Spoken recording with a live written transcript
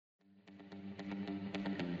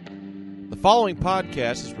The following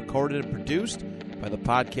podcast is recorded and produced by the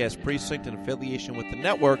Podcast Precinct in affiliation with the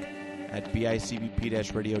network at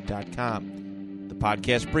bicbp-radio.com. The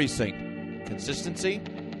Podcast Precinct. Consistency,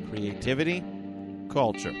 creativity,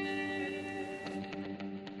 culture.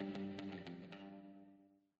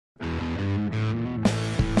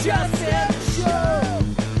 Just end the show.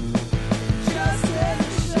 Just end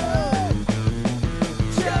the show.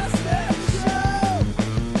 Just end the show.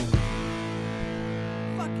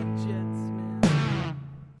 Fucking Jets, man.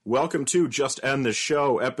 Welcome to Just End the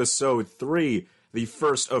Show, Episode 3, the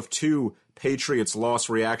first of two Patriots loss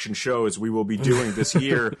reaction shows we will be doing this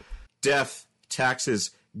year. Death,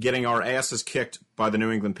 taxes, getting our asses kicked by the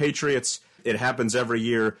New England Patriots. It happens every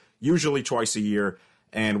year, usually twice a year,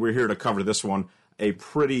 and we're here to cover this one. A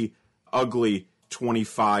pretty ugly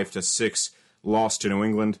 25-6 loss to New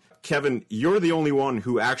England. Kevin, you're the only one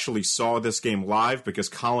who actually saw this game live because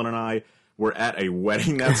Colin and I were at a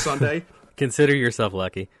wedding that Sunday. Consider yourself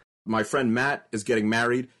lucky. My friend Matt is getting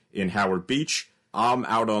married in Howard Beach. I'm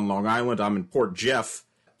out on Long Island. I'm in Port Jeff.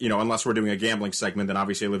 You know, unless we're doing a gambling segment, then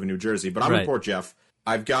obviously I live in New Jersey. But I'm in Port Jeff.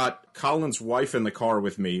 I've got Colin's wife in the car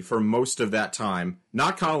with me for most of that time.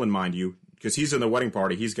 Not Colin, mind you, because he's in the wedding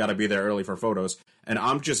party. He's got to be there early for photos. And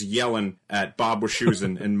I'm just yelling at Bob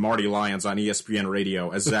Wischusen and Marty Lyons on ESPN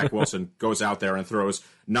radio as Zach Wilson goes out there and throws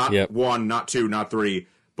not one, not two, not three,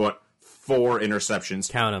 but 4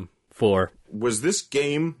 interceptions. Count them. 4. Was this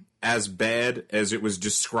game as bad as it was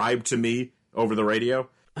described to me over the radio?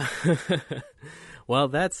 Well,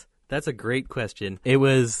 that's a great question. It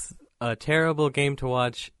was a terrible game to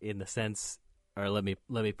watch in the sense, or let me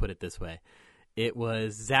put it this way. It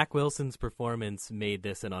was Zach Wilson's performance made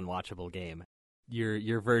this an unwatchable game.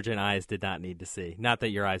 Your virgin eyes did not need to see. Not that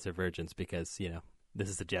your eyes are virgins because, you know, this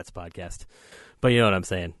is a Jets podcast. But you know what I'm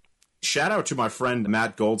saying. Shout out to my friend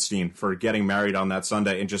Matt Goldstein for getting married on that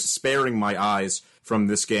Sunday and just sparing my eyes from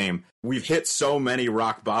this game. We've hit so many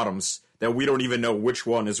rock bottoms that we don't even know which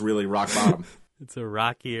one is really rock bottom.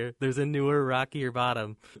 There's a newer, rockier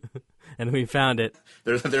bottom. And we found it.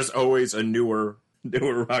 There's always a newer,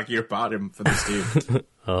 rockier bottom for this team.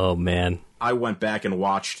 Oh, man. I went back and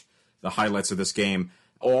watched the highlights of this game.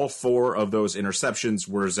 All 4 of those interceptions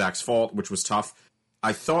were Zach's fault, which was tough.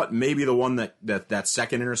 I thought maybe the one that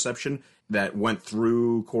second interception that went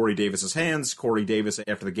through Corey Davis's hands, Corey Davis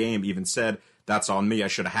after the game even said, "That's on me, I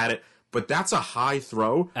should have had it." But that's a high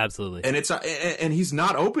throw. Absolutely. And and he's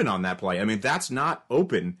not open on that play. I mean, that's not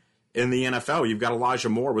open in the NFL. You've got Elijah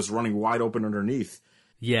Moore was running wide open underneath.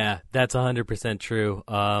 Yeah, that's 100% true.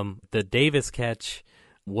 The Davis catch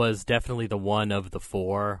was definitely the one of the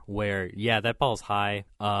 4 where, yeah, that ball's high.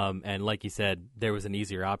 And like you said, there was an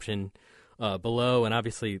easier option below. And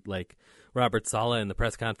obviously, like, Robert Saleh in the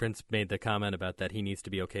press conference made the comment about that he needs to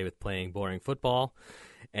be okay with playing boring football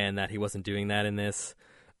and that he wasn't doing that in this,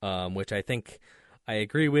 which I think I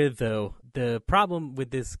agree with, though. The problem with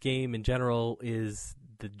this game in general is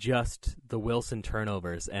the Wilson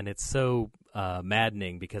turnovers, and it's so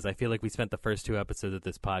maddening because I feel like we spent the first 2 episodes of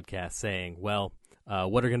this podcast saying, well,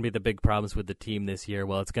 what are going to be the big problems with the team this year?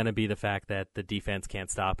 Well, it's going to be the fact that the defense can't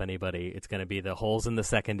stop anybody. It's going to be the holes in the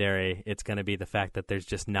secondary. It's going to be the fact that there's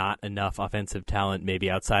just not enough offensive talent maybe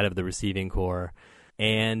outside of the receiving core.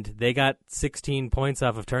 And they got 16 points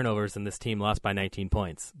off of turnovers, and this team lost by 19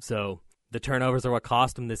 points. So the turnovers are what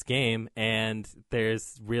cost them this game, and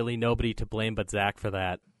there's really nobody to blame but Zach for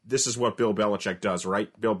that. This is what Bill Belichick does, right?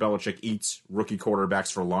 Bill Belichick eats rookie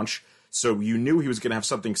quarterbacks for lunch, so you knew he was going to have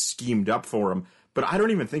something schemed up for him. But I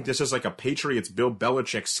don't even think this is like a Patriots Bill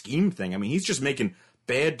Belichick scheme thing. I mean, he's just making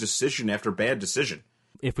bad decision after bad decision.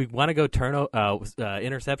 If we want to go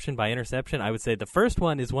interception by interception, I would say the first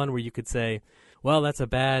one is one where you could say, well, that's a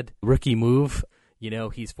bad rookie move. You know,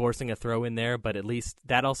 he's forcing a throw in there, but at least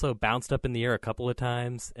that also bounced up in the air a couple of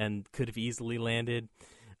times and could have easily landed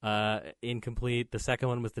incomplete. The second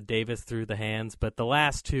one was the Davis through the hands, but the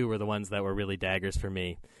last 2 were the ones that were really daggers for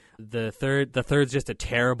me. The third's just a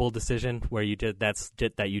terrible decision where you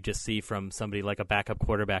just see from somebody like a backup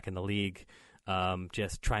quarterback in the league,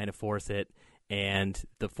 just trying to force it. And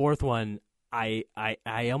the 4th one, I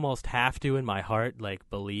almost have to in my heart like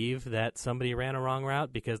believe that somebody ran a wrong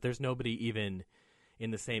route because there's nobody even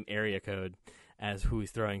in the same area code as who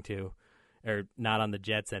he's throwing to, or not on the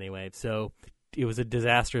Jets anyway. So it was a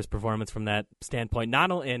disastrous performance from that standpoint. Not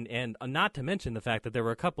to mention the fact that there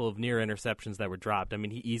were a couple of near interceptions that were dropped. I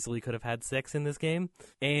mean, he easily could have had 6 in this game.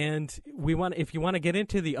 And if you want to get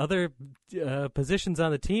into the other positions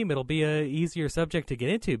on the team, it'll be a easier subject to get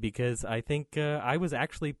into, because I think I was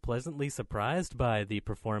actually pleasantly surprised by the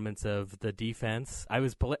performance of the defense. I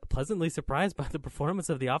was pleasantly surprised by the performance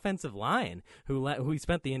of the offensive line, who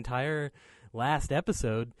spent the entire last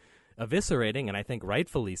episode eviscerating, and I think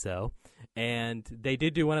rightfully so. And they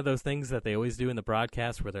did do one of those things that they always do in the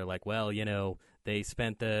broadcast where they're like, well, they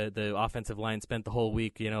spent the offensive line spent the whole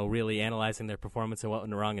week, really analyzing their performance and what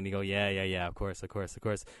went wrong, and you go, yeah, of course.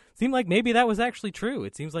 Seemed like maybe that was actually true.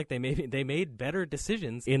 It seems like they made better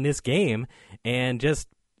decisions in this game and just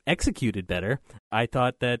executed better. I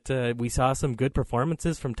thought that we saw some good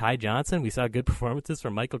performances from Ty Johnson. We saw good performances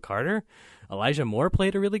from Michael Carter. Elijah Moore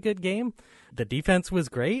played a really good game. The defense was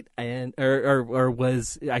great, and or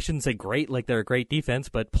was, I shouldn't say great like they're a great defense,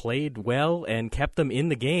 but played well and kept them in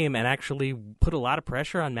the game and actually put a lot of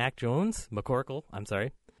pressure on McCorkle. I'm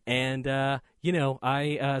sorry. And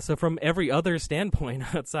so from every other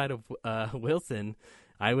standpoint outside of Wilson,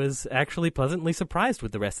 I was actually pleasantly surprised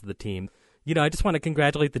with the rest of the team. I just want to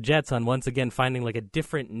congratulate the Jets on once again finding like a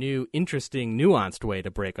different, new, interesting, nuanced way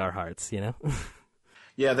to break our hearts,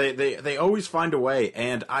 Yeah, they always find a way,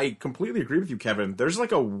 and I completely agree with you, Kevin. There's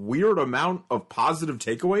like a weird amount of positive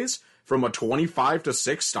takeaways from a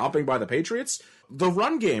 25-6 stomping by the Patriots. The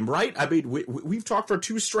run game, right? I mean, we've talked for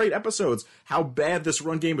 2 straight episodes how bad this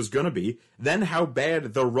run game is going to be, then how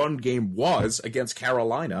bad the run game was against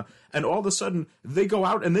Carolina, and all of a sudden they go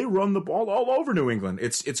out and they run the ball all over New England.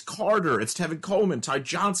 It's Carter, it's Tevin Coleman, Ty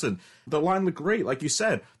Johnson. The line looked great, like you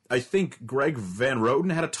said. I think Greg Van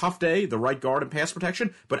Roten had a tough day, the right guard in pass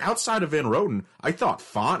protection, but outside of Van Roten, I thought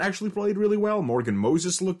Font actually played really well. Morgan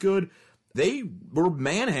Moses looked good. They were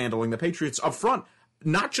manhandling the Patriots up front.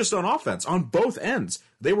 Not just on offense, on both ends.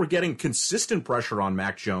 They were getting consistent pressure on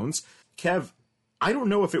Mac Jones. Kev, I don't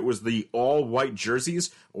know if it was the all-white jerseys,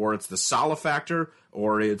 or it's the Saleh factor,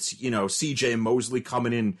 or it's, C.J. Mosley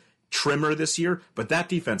coming in trimmer this year, but that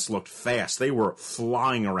defense looked fast. They were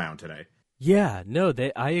flying around today. Yeah, no,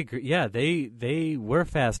 I agree. Yeah, they were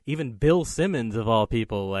fast. Even Bill Simmons, of all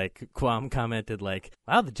people, like Quam commented, like,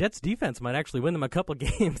 wow, the Jets defense might actually win them a couple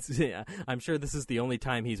games. Yeah, I'm sure this is the only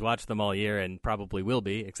time he's watched them all year, and probably will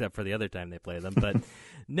be, except for the other time they play them. But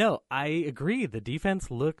no, I agree. The defense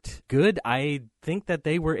looked good. I think that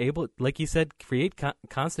they were able, like you said, create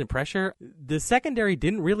constant pressure. The secondary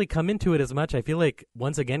didn't really come into it as much. I feel like,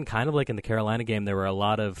 once again, kind of like in the Carolina game, there were a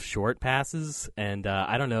lot of short passes, and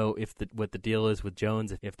I don't know if what the deal is with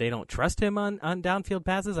Jones, if they don't trust him on downfield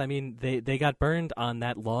passes. I mean, they got burned on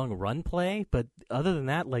that long run play, but other than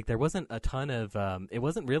that, like, there wasn't a ton of it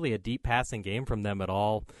wasn't really a deep passing game from them at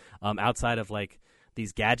all, outside of like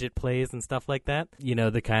these gadget plays and stuff like that.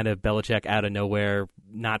 The kind of Belichick out of nowhere,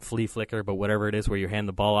 not flea flicker, but whatever it is, where you hand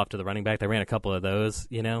the ball off to the running back. They ran a couple of those,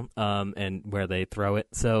 and where they throw it.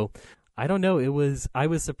 So I don't know. I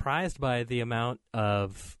was surprised by the amount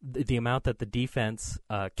that the defense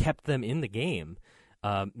kept them in the game.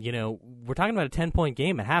 We're talking about a 10-point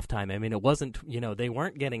game at halftime. I mean, it wasn't, they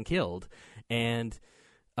weren't getting killed, and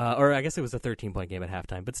or I guess it was a 13-point game at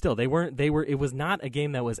halftime, but still, it was not a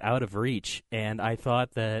game that was out of reach, and I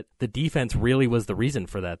thought that the defense really was the reason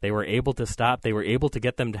for that. They were able to stop, they were able to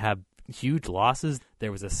get them to have huge losses.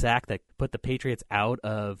 There was a sack that put the Patriots out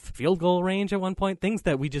of field goal range at one point, things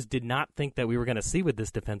that we just did not think that we were going to see with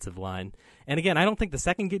this defensive line. And again, I don't think the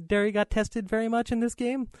secondary got tested very much in this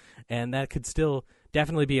game, and that could still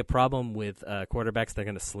definitely be a problem with quarterbacks that are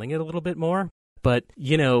going to sling it a little bit more. But,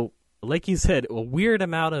 like you said, a weird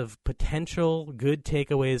amount of potential good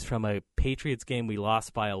takeaways from a Patriots game we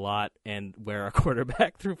lost by a lot, and where our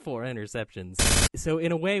quarterback threw 4 interceptions. So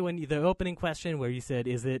in a way, the opening question where you said,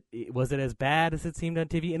 was it as bad as it seemed on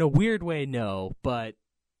TV? In a weird way, no. But,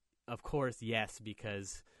 of course, yes,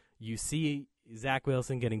 because you see Zach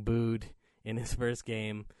Wilson getting booed in his first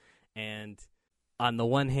game, and on the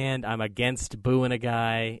one hand, I'm against booing a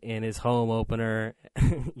guy in his home opener.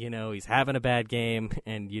 He's having a bad game,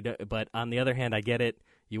 but on the other hand, I get it.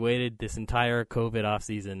 You waited this entire COVID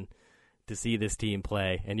offseason to see this team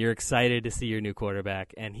play, and you're excited to see your new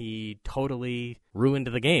quarterback, and he totally ruined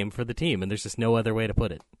the game for the team, and there's just no other way to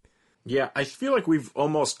put it. Yeah, I feel like we've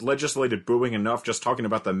almost legislated booing enough just talking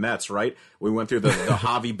about the Mets, right? We went through the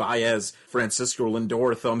Javi Baez, Francisco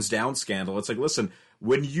Lindor thumbs down scandal. It's like, listen,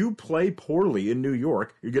 when you play poorly in New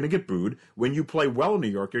York, you're going to get booed. When you play well in New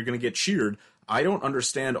York, you're going to get cheered. I don't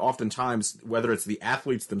understand oftentimes whether it's the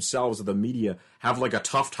athletes themselves or the media have like a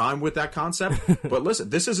tough time with that concept. But listen,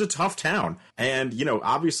 this is a tough town. And,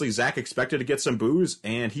 obviously Zach expected to get some boos,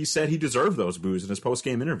 and he said he deserved those boos in his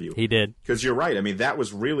post-game interview. He did. Because you're right. I mean, that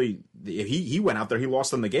was really, he went out there, he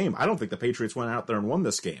lost them the game. I don't think the Patriots went out there and won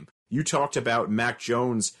this game. You talked about Mac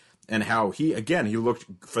Jones and how he looked,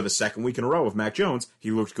 for the second week in a row of Mac Jones,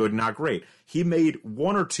 he looked good, not great. He made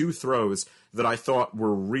one or two throws that I thought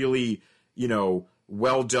were really,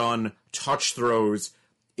 well done touch throws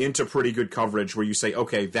into pretty good coverage where you say,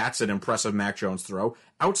 okay, that's an impressive Mac Jones throw.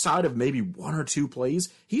 Outside of maybe one or two plays,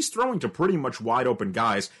 he's throwing to pretty much wide open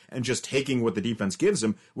guys and just taking what the defense gives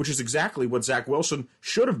him, which is exactly what Zach Wilson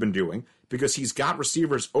should have been doing, because he's got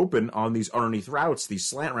receivers open on these underneath routes, these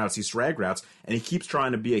slant routes, these drag routes, and he keeps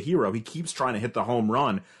trying to be a hero. He keeps trying to hit the home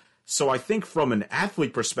run. So I think from an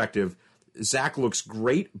athlete perspective, Zach looks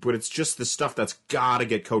great, but it's just the stuff that's got to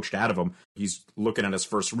get coached out of him. He's looking at his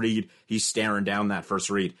first read, he's staring down that first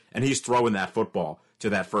read, and he's throwing that football to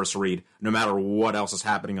that first read, no matter what else is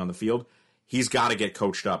happening on the field. He's got to get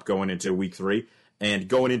coached up going into week 3 and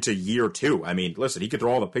going into year 2. I mean, listen, he could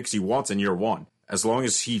throw all the picks he wants in year 1. As long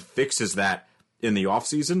as he fixes that in the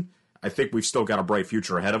offseason, I think we've still got a bright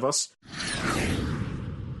future ahead of us.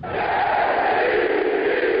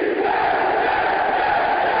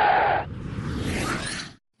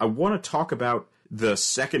 I want to talk about the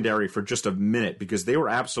secondary for just a minute, because they were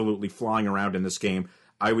absolutely flying around in this game.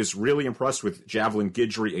 I was really impressed with Javelin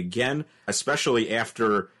Guidry again, especially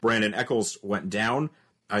after Brandon Echols went down.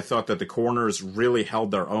 I thought that the corners really held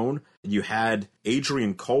their own. You had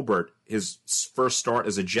Adrian Colbert, his first start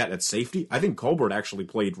as a Jet at safety. I think Colbert actually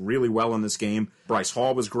played really well in this game. Bryce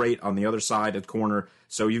Hall was great on the other side at corner.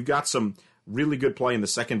 So you've got some really good play in the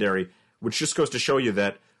secondary, which just goes to show you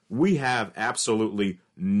that we have absolutely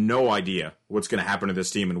no idea what's going to happen to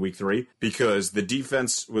this team in week 3, because the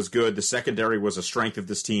defense was good. The secondary was a strength of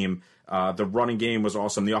this team. The running game was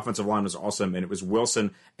awesome. The offensive line was awesome. And it was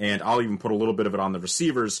Wilson, and I'll even put a little bit of it on the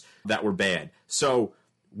receivers, that were bad. So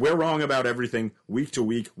we're wrong about everything week to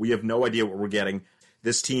week. We have no idea what we're getting.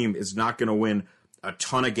 This team is not going to win a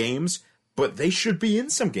ton of games, but they should be in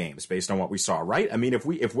some games based on what we saw, right? I mean,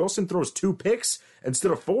 if Wilson throws 2 picks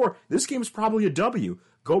instead of 4, this game's probably a W.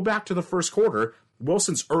 Go back to the first quarter.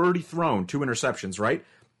 Wilson's already thrown 2 interceptions, right?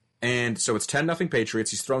 And so it's 10-0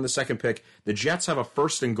 Patriots. He's thrown the second pick. The Jets have a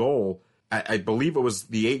 1st and goal. I believe it was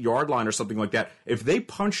the 8-yard line or something like that. If they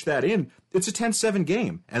punch that in, it's a 10-7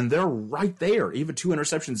 game. And they're right there, even 2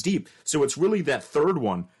 interceptions deep. So it's really that third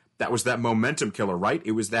one that was that momentum killer, right?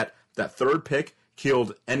 It was that third pick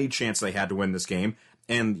killed any chance they had to win this game.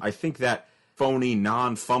 And I think that phony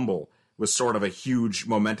non-fumble was sort of a huge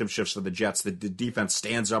momentum shift for the Jets. The defense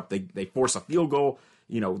stands up. They force a field goal.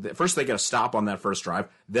 First they get a stop on that first drive.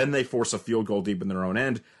 Then they force a field goal deep in their own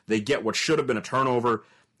end. They get what should have been a turnover.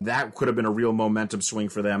 That could have been a real momentum swing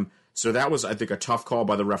for them. So that was, I think, a tough call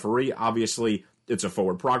by the referee. Obviously, it's a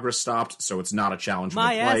forward progress stop, so it's not a challenge.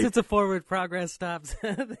 My ass, it's a forward progress stop.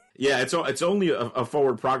 Yeah, it's only a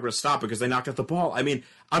forward progress stop because they knocked out the ball. I mean,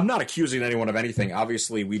 I'm not accusing anyone of anything.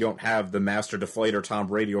 Obviously, we don't have the master deflator Tom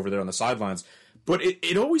Brady over there on the sidelines. But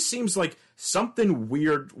it always seems like something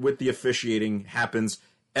weird with the officiating happens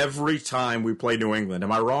every time we play New England.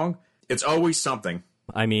 Am I wrong? It's always something.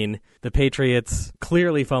 I mean, the Patriots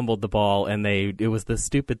clearly fumbled the ball, and it was the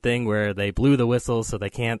stupid thing where they blew the whistle, so they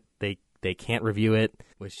can't review it,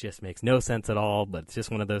 which just makes no sense at all, but it's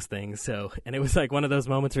just one of those things. So, and it was like one of those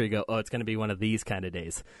moments where you go, oh, it's going to be one of these kind of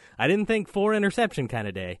days. I didn't think 4 interception kind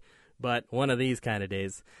of day, but one of these kind of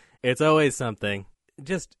days. It's always something.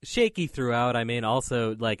 Just shaky throughout. I mean,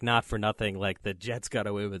 also, like, not for nothing, like, the Jets got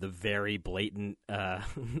away with a very blatant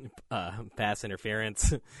pass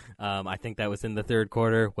interference. I think that was in the third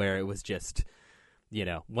quarter, where it was just,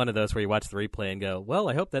 one of those where you watch the replay and go, well,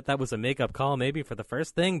 I hope that was a make-up call maybe for the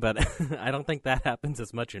first thing, but I don't think that happens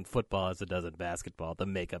as much in football as it does in basketball, the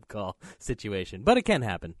make-up call situation. But it can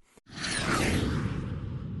happen.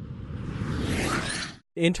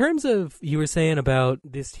 In terms of, you were saying about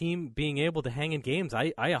this team being able to hang in games,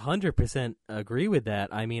 I 100% agree with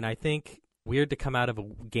that. I mean, I think weird to come out of a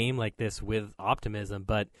game like this with optimism,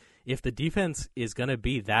 but if the defense is going to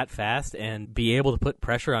be that fast and be able to put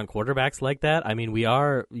pressure on quarterbacks like that, I mean, we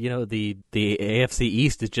are, the AFC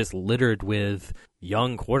East is just littered with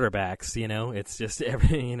young quarterbacks, it's just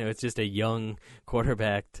it's just a young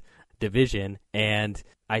quarterbacked division. And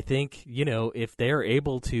I think, if they're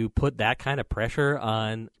able to put that kind of pressure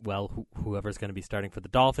on, well, whoever's going to be starting for the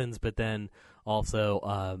Dolphins, but then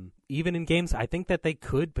also even in games, I think that they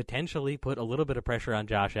could potentially put a little bit of pressure on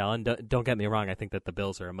Josh Allen. Don't get me wrong. I think that the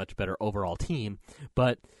Bills are a much better overall team,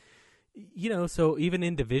 but So even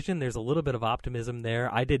in division, there's a little bit of optimism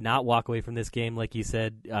there. I did not walk away from this game, like you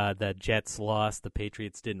said. The Jets lost, the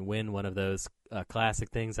Patriots didn't win, one of those classic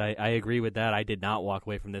things. I agree with that. I did not walk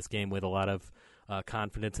away from this game with a lot of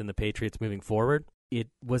confidence in the Patriots moving forward. It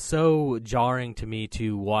was so jarring to me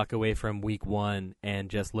to walk away from week one and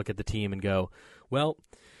just look at the team and go, well,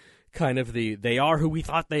 kind of they are who we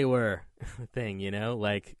thought they were thing,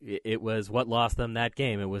 like it was what lost them that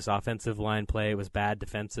game. It was offensive line play, it was bad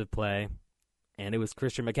defensive play, and it was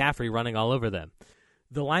Christian McCaffrey running all over them.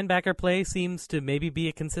 The linebacker play seems to maybe be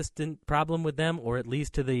a consistent problem with them, or at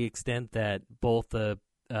least to the extent that both the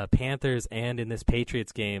Panthers and in this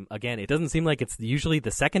Patriots game, again, it doesn't seem like it's usually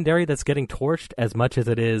the secondary that's getting torched as much as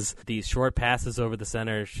it is these short passes over the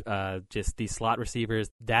center, just these slot receivers.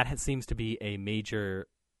 That seems to be a major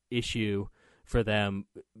issue for them.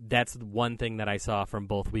 That's one thing that I saw from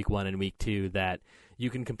both week one and week two, that you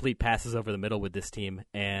can complete passes over the middle with this team.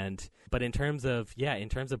 But in terms of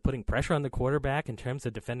putting pressure on the quarterback, in terms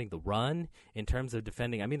of defending the run, in terms of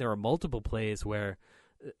defending, there were multiple plays where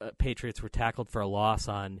Patriots were tackled for a loss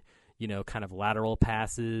on, kind of lateral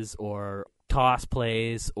passes or toss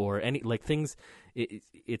plays or any things.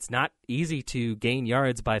 It's not easy to gain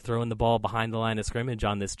yards by throwing the ball behind the line of scrimmage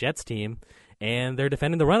on this Jets team, and they're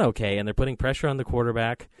defending the run okay, and they're putting pressure on the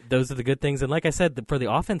quarterback. Those are the good things. And like I said, for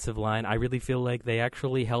the offensive line, I really feel like they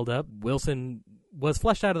actually held up. Wilson was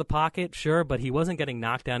flushed out of the pocket, sure, but he wasn't getting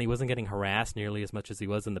knocked down. He wasn't getting harassed nearly as much as he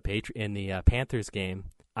was in the Panthers game.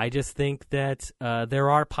 I just think that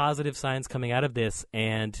there are positive signs coming out of this,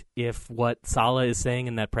 and if what Saleh is saying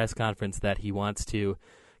in that press conference, that he wants to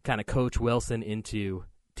kind of coach Wilson into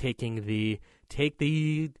take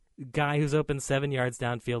the guy who's open 7 yards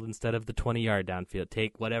downfield instead of the 20-yard downfield,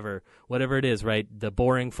 take whatever it is, right? The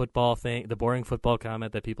boring football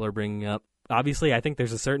comment that people are bringing up. Obviously, I think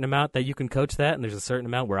there's a certain amount that you can coach that, and there's a certain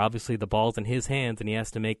amount where obviously the ball's in his hands and he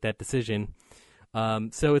has to make that decision.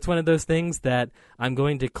 So it's one of those things that I'm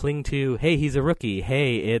going to cling to. Hey, he's a rookie.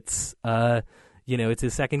 Hey, it's it's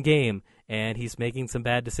his second game and he's making some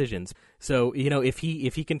bad decisions. So, if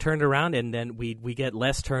he can turn it around and then we get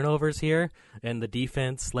less turnovers here, and the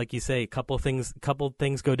defense, like you say, couple things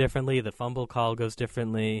go differently. The fumble call goes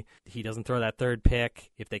differently. He doesn't throw that third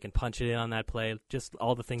pick. If they can punch it in on that play, just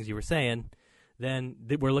all the things you were saying, then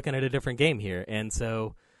we're looking at a different game here. And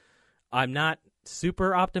so I'm not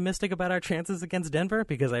super optimistic about our chances against Denver,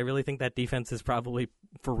 because I really think that defense is probably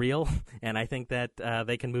for real, and I think that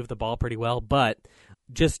they can move the ball pretty well. But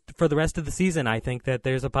just for the rest of the season, I think that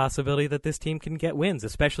there's a possibility that this team can get wins,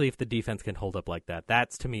 especially if the defense can hold up like that.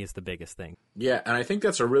 That's, to me, is the biggest thing. Yeah, and I think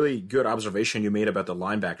that's a really good observation you made about the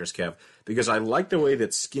linebackers, Kev, because I like the way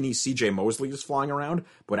that skinny C.J. Mosley is flying around,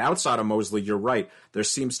 but outside of Mosley, you're right, there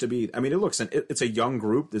seems to be, it's a young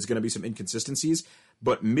group, there's going to be some inconsistencies,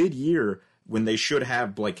 but mid-year, when they should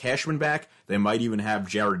have Blake Cashman back, they might even have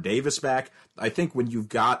Jared Davis back. I think when you've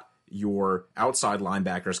got your outside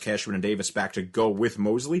linebackers, Cashman and Davis, back to go with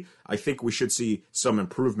Mosley, I think we should see some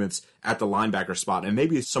improvements at the linebacker spot, and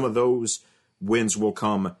maybe some of those wins will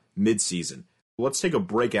come mid-season. Let's take a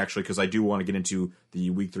break, actually, because I do want to get into the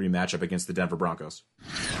Week 3 matchup against the Denver Broncos.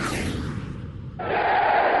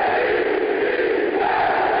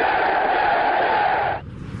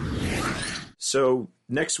 So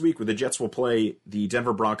next week, the Jets will play the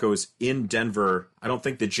Denver Broncos in Denver. I don't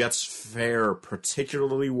think the Jets fare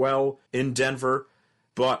particularly well in Denver,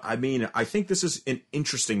 but I think this is an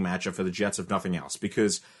interesting matchup for the Jets, if nothing else,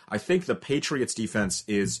 because I think the Patriots defense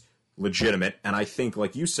is legitimate, and I think,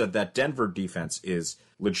 like you said, that Denver defense is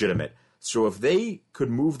legitimate. So if they could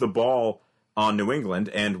move the ball on New England,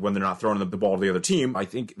 and when they're not throwing the ball to the other team, I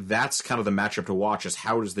think that's kind of the matchup to watch, is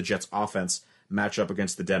how does the Jets offense match up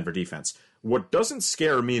against the Denver defense. What doesn't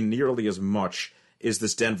scare me nearly as much is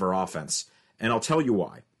this Denver offense, and I'll tell you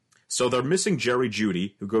why. So they're missing Jerry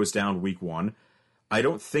Jeudy, who goes down week 1. I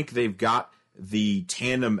don't think they've got the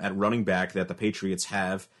tandem at running back that the Patriots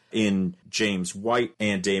have in James White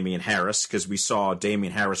and Damian Harris, because we saw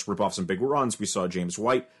Damian Harris rip off some big runs. We saw James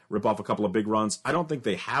White rip off a couple of big runs. I don't think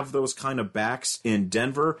they have those kind of backs in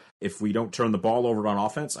Denver. If we don't turn the ball over on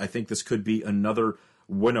offense, I think this could be another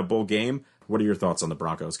winnable game. What are your thoughts on the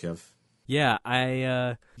Broncos, Kev? Yeah,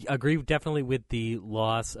 I agree definitely with the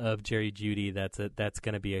loss of Jerry Jeudy. That's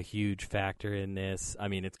going to be a huge factor in this.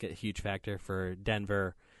 It's a huge factor for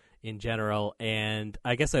Denver in general, and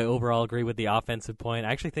I guess I overall agree with the offensive point.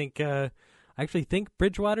 I actually think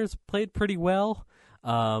Bridgewater's played pretty well,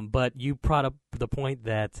 but you brought up the point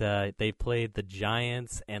that they played the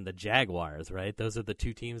Giants and the Jaguars, right? Those are the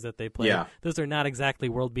two teams that they played. Yeah. Those are not exactly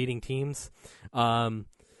world-beating teams.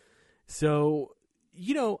 So,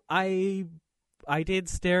 I I did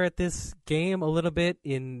stare at this game a little bit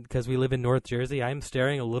because we live in North Jersey. I'm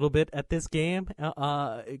staring a little bit at this game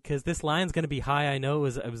because this line's going to be high. I know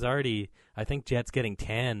it was already, I think Jets getting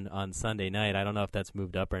 10 on Sunday night. I don't know if that's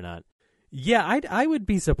moved up or not. Yeah, I would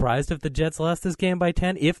be surprised if the Jets lost this game by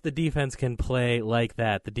 10 if the defense can play like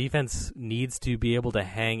that. The defense needs to be able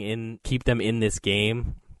to keep them in this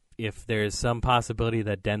game. If there's some possibility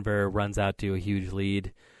that Denver runs out to a huge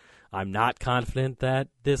lead, I'm not confident that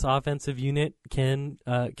this offensive unit can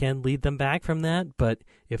lead them back from that. But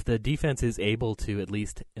if the defense is able to at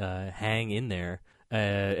least hang in there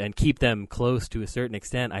and keep them close to a certain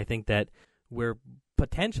extent, I think that we're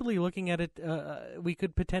potentially looking at it. We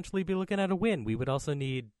could potentially be looking at a win. We would also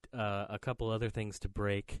need a couple other things to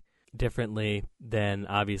break differently than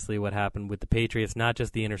obviously what happened with the Patriots. Not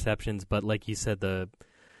just the interceptions, but like you said, the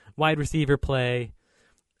wide receiver play,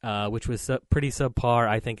 which was pretty subpar,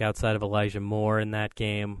 I think, outside of Elijah Moore in that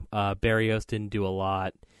game. Berrios didn't do a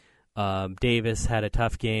lot. Davis had a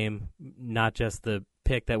tough game, not just the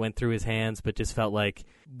pick that went through his hands, but just felt like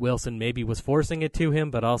Wilson maybe was forcing it to him,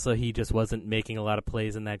 but also he just wasn't making a lot of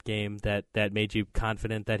plays in that game that made you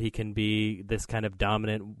confident that he can be this kind of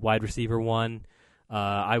dominant wide receiver one.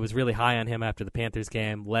 I was really high on him after the Panthers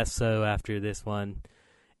game, less so after this one.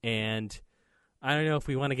 And I don't know if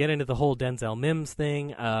we want to get into the whole Denzel Mims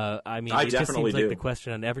thing. I mean, it just seems like the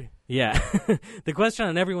question on the question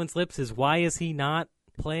on everyone's lips is, why is he not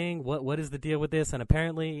playing? What is the deal with this? And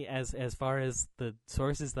apparently, as far as the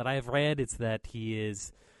sources that I've read, it's that he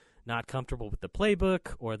is not comfortable with the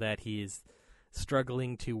playbook, or that he is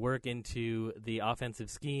struggling to work into the offensive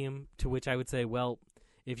scheme. To which I would say, well,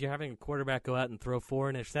 if you're having a quarterback go out and throw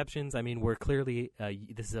 4 interceptions, I mean, we're clearly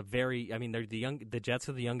this is they're the Jets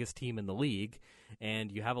are the youngest team in the league,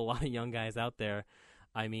 and you have a lot of young guys out there.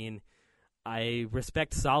 I mean, I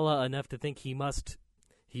respect Saleh enough to think he must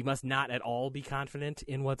not at all be confident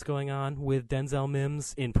in what's going on with Denzel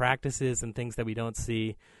Mims in practices and things that we don't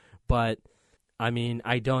see. But I mean,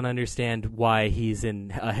 I don't understand why he's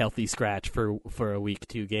in a healthy scratch for a week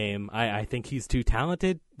 2 game. I think he's too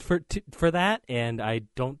talented for that, and I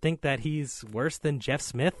don't think that he's worse than Jeff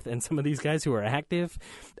Smith and some of these guys who are active.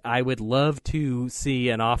 I would love to see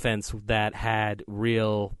an offense that had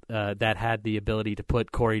the ability to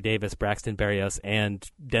put Corey Davis, Braxton Berrios, and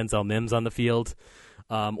Denzel Mims on the field,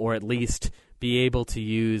 or at least be able to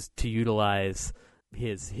utilize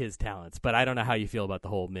his talents. But I don't know how you feel about the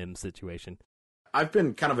whole Mims situation. I've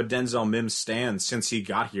been kind of a Denzel Mims stan since he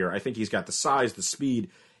got here. I think he's got the size, the speed.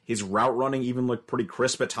 His route running even looked pretty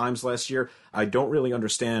crisp at times last year. I don't really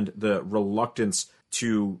understand the reluctance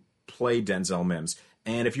to play Denzel Mims.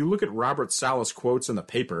 And if you look at Robert Saleh's quotes in the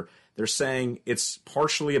paper, they're saying it's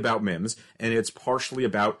partially about Mims, and it's partially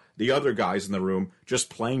about the other guys in the room just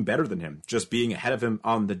playing better than him, just being ahead of him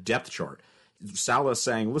on the depth chart. Saleh is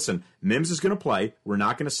saying, listen, Mims is going to play. We're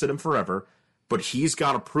not going to sit him forever, but he's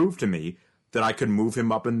got to prove to me that I could move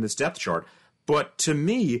him up in this depth chart. But to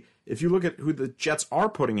me, if you look at who the Jets are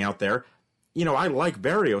putting out there, you know, I like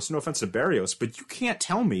Berrios, no offense to Berrios, but you can't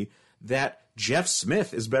tell me that Jeff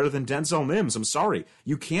Smith is better than Denzel Mims. I'm sorry.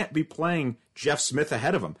 You can't be playing Jeff Smith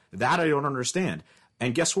ahead of him. That I don't understand.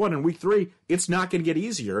 And guess what? In week 3, it's not going to get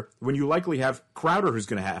easier when you likely have Crowder, who's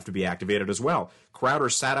going to have to be activated as well. Crowder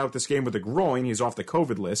sat out this game with a groin. He's off the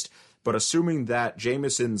COVID list. But assuming that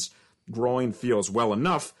Jameson's groin feels well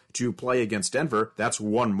enough to play against Denver, that's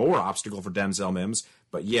one more obstacle for Denzel Mims.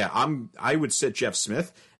 But yeah, I would sit Jeff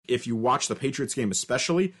Smith. If you watch the Patriots game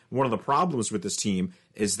especially, one of the problems with this team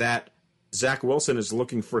is that Zach Wilson is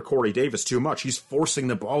looking for Corey Davis too much. He's forcing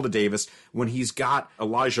the ball to Davis when he's got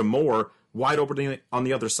Elijah Moore wide open on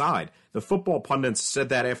the other side. The football pundits said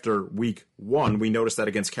that after week 1. We noticed that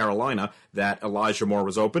against Carolina, that Elijah Moore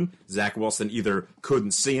was open. Zach Wilson either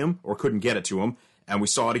couldn't see him or couldn't get it to him. And we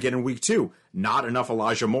saw it again in week 2. Not enough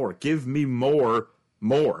Elijah Moore. Give me more.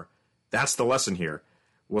 That's the lesson here.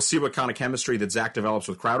 We'll see what kind of chemistry that Zach develops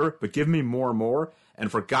with Crowder, but give me more. And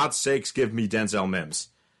for God's sakes, give me Denzel Mims.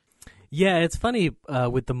 Yeah, it's funny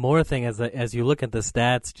with the Moore thing, as you look at the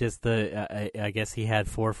stats, just I guess he had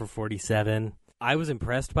 4 for 47. I was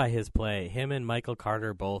impressed by his play. Him and Michael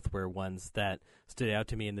Carter both were ones that stood out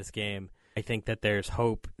to me in this game. I think that there's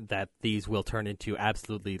hope that these will turn into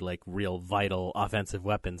absolutely like real vital offensive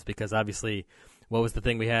weapons, because obviously what was the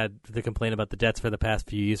thing we had to complain about the Jets for the past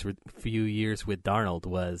few years with Darnold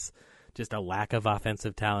was just a lack of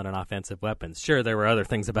offensive talent and offensive weapons. Sure, there were other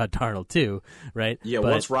things about Darnold too, right? Yeah,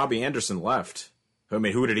 but once Robbie Anderson left, I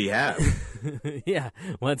mean, who did he have? Yeah,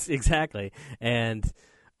 exactly. And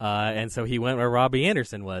so he went where Robbie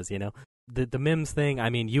Anderson was, you know. the Mims thing. I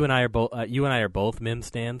mean, you and I are both Mims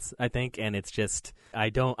stands, I think, and it's just I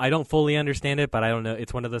don't fully understand it, but I don't know.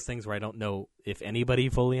 It's one of those things where I don't know if anybody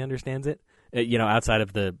fully understands it. Outside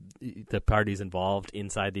of the parties involved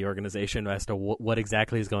inside the organization as to what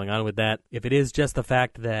exactly is going on with that. If it is just the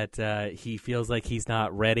fact that he feels like he's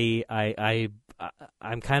not ready,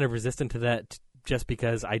 I'm kind of resistant to that. Just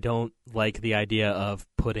because I don't like the idea of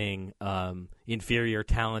putting inferior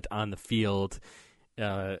talent on the field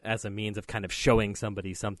as a means of kind of showing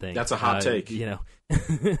somebody something. That's a hot take.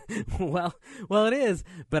 Well, it is,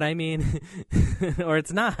 but I mean, or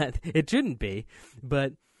it's not. It shouldn't be,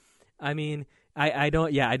 but I mean, I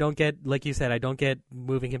don't get, like you said, I don't get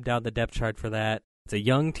moving him down the depth chart for that. It's a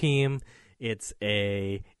young team. It's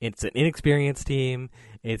an inexperienced team.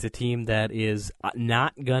 It's a team that is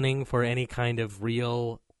not gunning for any kind of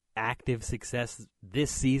real active success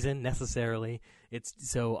this season necessarily.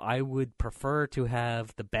 So I would prefer to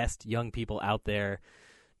have the best young people out there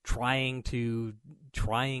trying to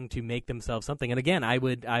make themselves something. And again, I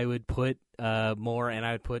would put Moore and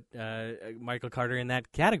I would put Michael Carter in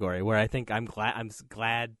that category where I think I'm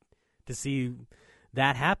glad to see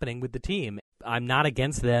that happening with the team. I'm not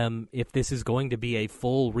against them if this is going to be a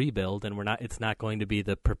full rebuild, and it's not going to be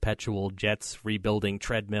the perpetual Jets rebuilding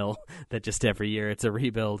treadmill that just every year it's a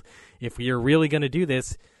rebuild. If you're really going to do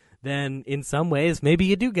this, then in some ways maybe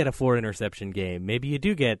you do get a 4-interception game. Maybe you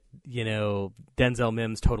do get, Denzel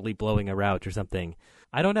Mims totally blowing a route or something.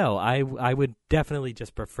 I don't know. I would definitely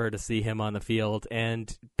just prefer to see him on the field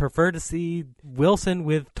and prefer to see Wilson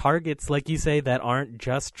with targets, like you say, that aren't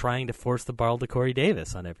just trying to force the ball to Corey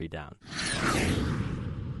Davis on every down.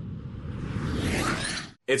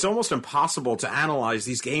 It's almost impossible to analyze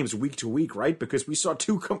these games week to week, right? Because we saw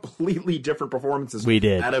two completely different performances. We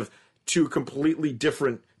did. Out of two completely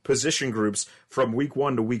different position groups from week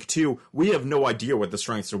 1 to week 2. We have no idea what the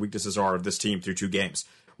strengths and weaknesses are of this team through 2 games.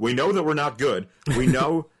 We know that we're not good. We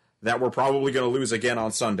know that we're probably going to lose again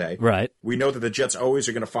on Sunday. Right. We know that the Jets always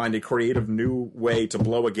are going to find a creative new way to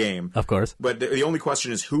blow a game. Of course. But the only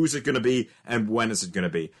question is who's it going to be and when is it going to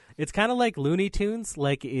be? It's kind of like Looney Tunes.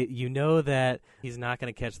 Like, you know that he's not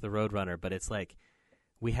going to catch the Roadrunner, but it's like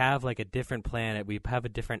we have like a different planet. We have a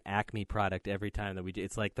different Acme product every time that we do.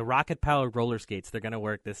 It's like the rocket-powered roller skates. They're going to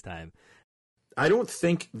work this time. I don't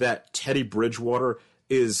think that Teddy Bridgewater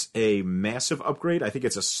is a massive upgrade. I think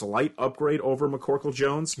it's a slight upgrade over McCorkle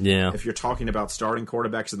Jones. Yeah. If you're talking about starting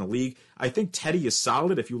quarterbacks in the league, I think Teddy is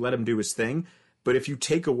solid if you let him do his thing. But if you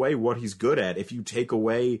take away what he's good at, if you take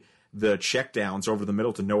away the checkdowns over the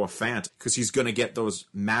middle to Noah Fant, because he's going to get those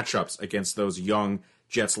matchups against those young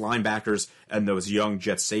Jets linebackers and those young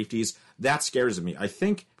Jets safeties, that scares me. I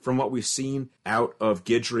think from what we've seen out of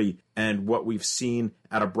Guidry and what we've seen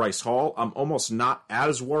out of Bryce Hall, I'm almost not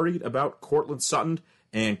as worried about Cortland Sutton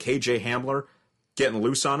and KJ Hamler getting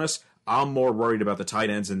loose on us. I'm more worried about the tight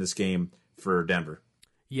ends in this game for Denver.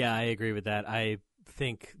 Yeah, I agree with that. I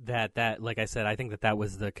think that like I said, I think that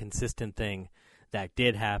was the consistent thing that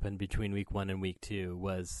did happen between week 1 and week 2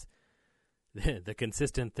 was the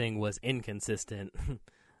consistent thing was inconsistent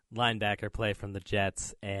linebacker play from the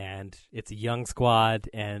Jets, and it's a young squad,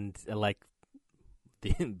 and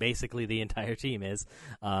basically the entire team is,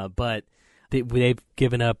 but they've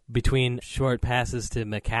given up between short passes to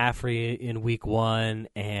McCaffrey in week 1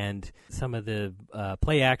 and some of the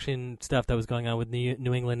play action stuff that was going on with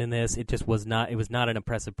New England in this. It was not an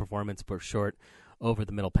impressive performance for short over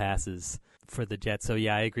the middle passes for the Jets. So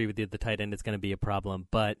yeah, I agree with you. The tight end is going to be a problem,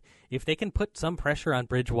 but if they can put some pressure on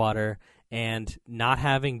Bridgewater and not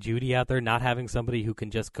having Judy out there, not having somebody who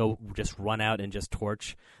can just run out and just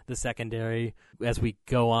torch the secondary as we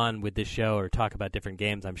go on with this show or talk about different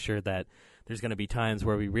games, I'm sure that there's going to be times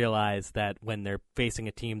where we realize that when they're facing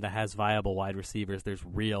a team that has viable wide receivers, there's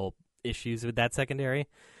real issues with that secondary.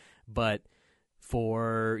 But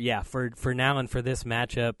for now and for this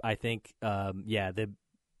matchup, I think, the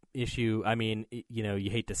issue, I mean,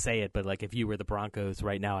 you hate to say it, but like if you were the Broncos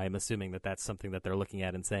right now, I'm assuming that that's something that they're looking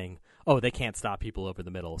at and saying, oh, they can't stop people over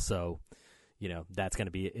the middle. So, that's going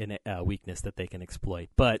to be a weakness that they can exploit.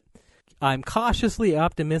 But I'm cautiously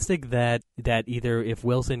optimistic that either if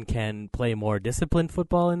Wilson can play more disciplined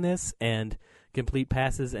football in this and complete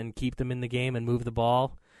passes and keep them in the game and move the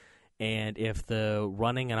ball, and if the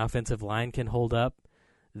running and offensive line can hold up,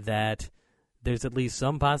 that there's at least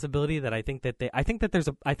some possibility that I think that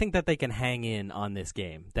they can hang in on this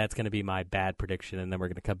game. That's going to be my bad prediction, and then we're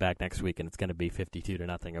going to come back next week and it's going to be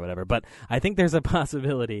 52-0 or whatever. But I think there's a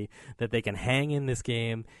possibility that they can hang in this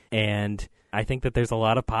game, and I think that there's a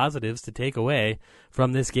lot of positives to take away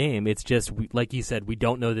from this game. It's just, like you said, we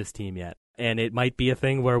don't know this team yet. And it might be a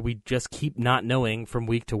thing where we just keep not knowing from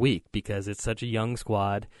week to week because it's such a young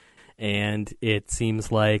squad, and it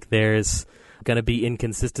seems like there's going to be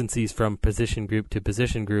inconsistencies from position group to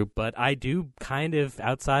position group. But I do kind of,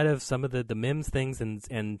 outside of some of the Mims things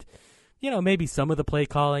and maybe some of the play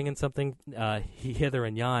calling and something hither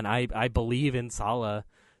and yon, I believe in Saleh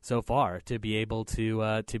so far to be able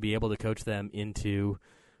to coach them into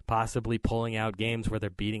possibly pulling out games where they're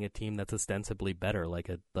beating a team that's ostensibly better, like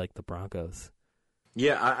the Broncos.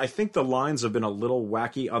 Yeah, I think the lines have been a little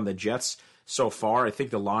wacky on the Jets so far. I think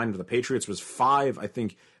the line of the Patriots was 5. I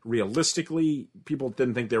think realistically, people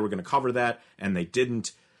didn't think they were going to cover that, and they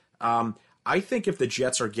didn't. I think if the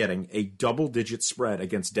Jets are getting a double-digit spread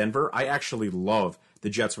against Denver, I actually love the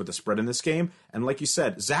Jets with the spread in this game. And like you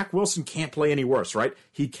said, Zach Wilson can't play any worse, right?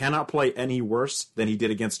 He cannot play any worse than he did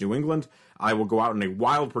against New England. I will go out in a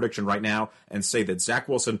wild prediction right now and say that Zach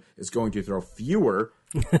Wilson is going to throw fewer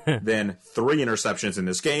than 3 interceptions in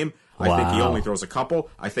this game. Wow. I think he only throws a couple.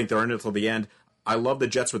 I think they're in it till the end. I love the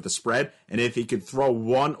Jets with the spread, and if he could throw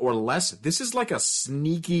 1 or less, this is like a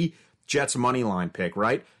sneaky Jets money line pick,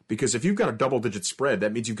 right? Because if you've got a double-digit spread,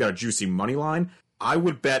 that means you've got a juicy money line. I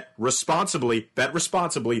would bet responsibly.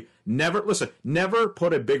 Never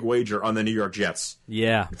put a big wager on the New York Jets.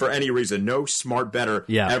 Yeah. For any reason. No smart bettor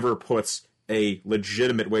ever puts a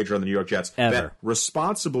legitimate wager on the New York Jets. Ever. Bet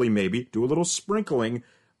responsibly, maybe. Do a little sprinkling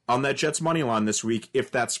on that Jets money line this week.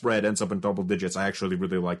 If that spread ends up in double digits, I actually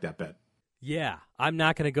really like that bet. Yeah, I'm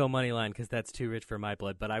not going to go money line because that's too rich for my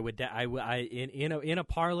blood. But I would, in a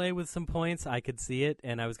parlay with some points, I could see it.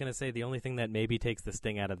 And I was going to say the only thing that maybe takes the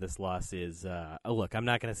sting out of this loss is, look, I'm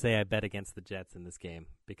not going to say I bet against the Jets in this game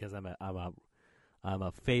because I'm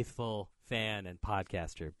a faithful fan and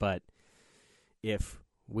podcaster. But if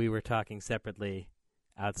we were talking separately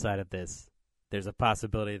outside of this, there's a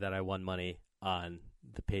possibility that I won money on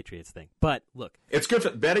the Patriots thing. But look, it's good for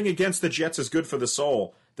betting against the Jets is good for the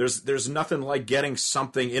soul. There's nothing like getting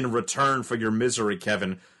something in return for your misery,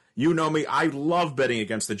 Kevin. You know me, I love betting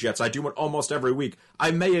against the Jets. I do it almost every week. I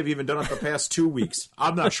may have even done it the past 2 weeks.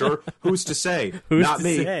 I'm not sure. Who's to say? Who's Not to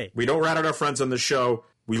me. say? We don't rat out our friends on the show.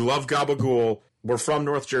 We love Gabagool. We're from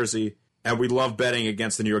North Jersey, and we love betting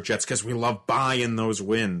against the New York Jets because we love buying those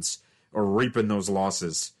wins or reaping those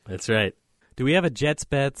losses. That's right. Do we have a Jets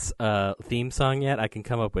Bets theme song yet? I can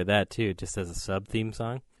come up with that too, just as a sub theme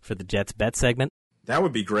song for the Jets Bet segment. That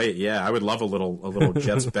would be great. Yeah, I would love a little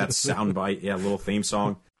Jets Bets soundbite. Yeah, a little theme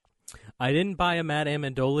song. I didn't buy a Matt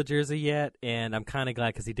Amendola jersey yet, and I'm kind of glad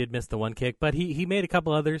because he did miss the one kick, but he made a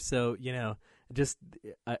couple others. So just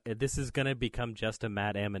this is going to become just a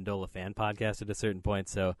Matt Amendola fan podcast at a certain point.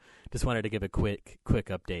 So just wanted to give a quick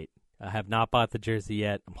update. I have not bought the jersey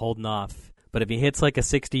yet. I'm holding off. But if he hits like a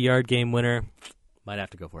 60-yard game winner, might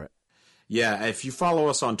have to go for it. Yeah, if you follow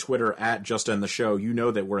us on Twitter at JustEndTheShow, you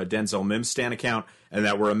know that we're a Denzel Mims Stan account and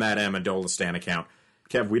that we're a Matt Amendola Stan account.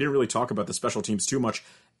 Kev, we didn't really talk about the special teams too much.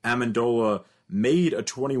 Amendola made a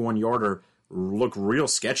 21-yarder look real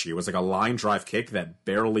sketchy. It was like a line drive kick that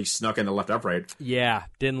barely snuck in the left upright. Yeah,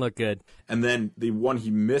 didn't look good. And then the one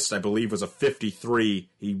he missed, I believe, was a 53.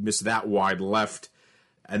 He missed that wide left.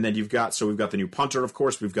 And then we've got the new punter, of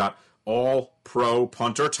course. We've got all-pro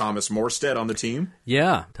punter Thomas Morstead on the team.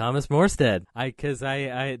 Yeah, Thomas Morstead. Because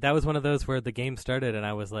I that was one of those where the game started and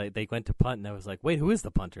I was like, they went to punt and I was like, wait, who is the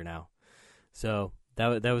punter now? So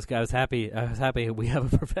that was I was happy. I was happy we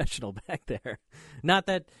have a professional back there. Not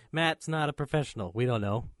that Matt's not a professional. We don't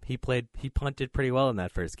know. He punted pretty well in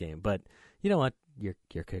that first game. But you know what? Your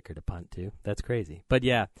kicker to punt too. That's crazy. But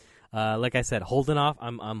yeah, like I said, holding off.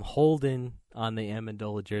 I'm holding on the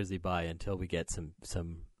Amendola jersey buy until we get some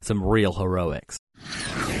real heroics.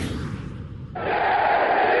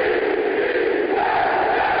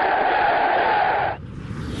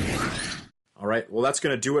 All right, well, that's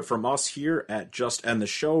going to do it from us here at Just End the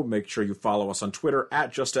Show. Make sure you follow us on Twitter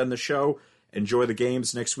at Just End the Show. Enjoy the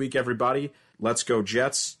games next week, everybody. Let's go,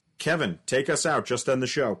 Jets. Kevin, take us out. Just End the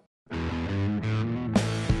Show.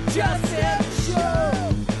 Just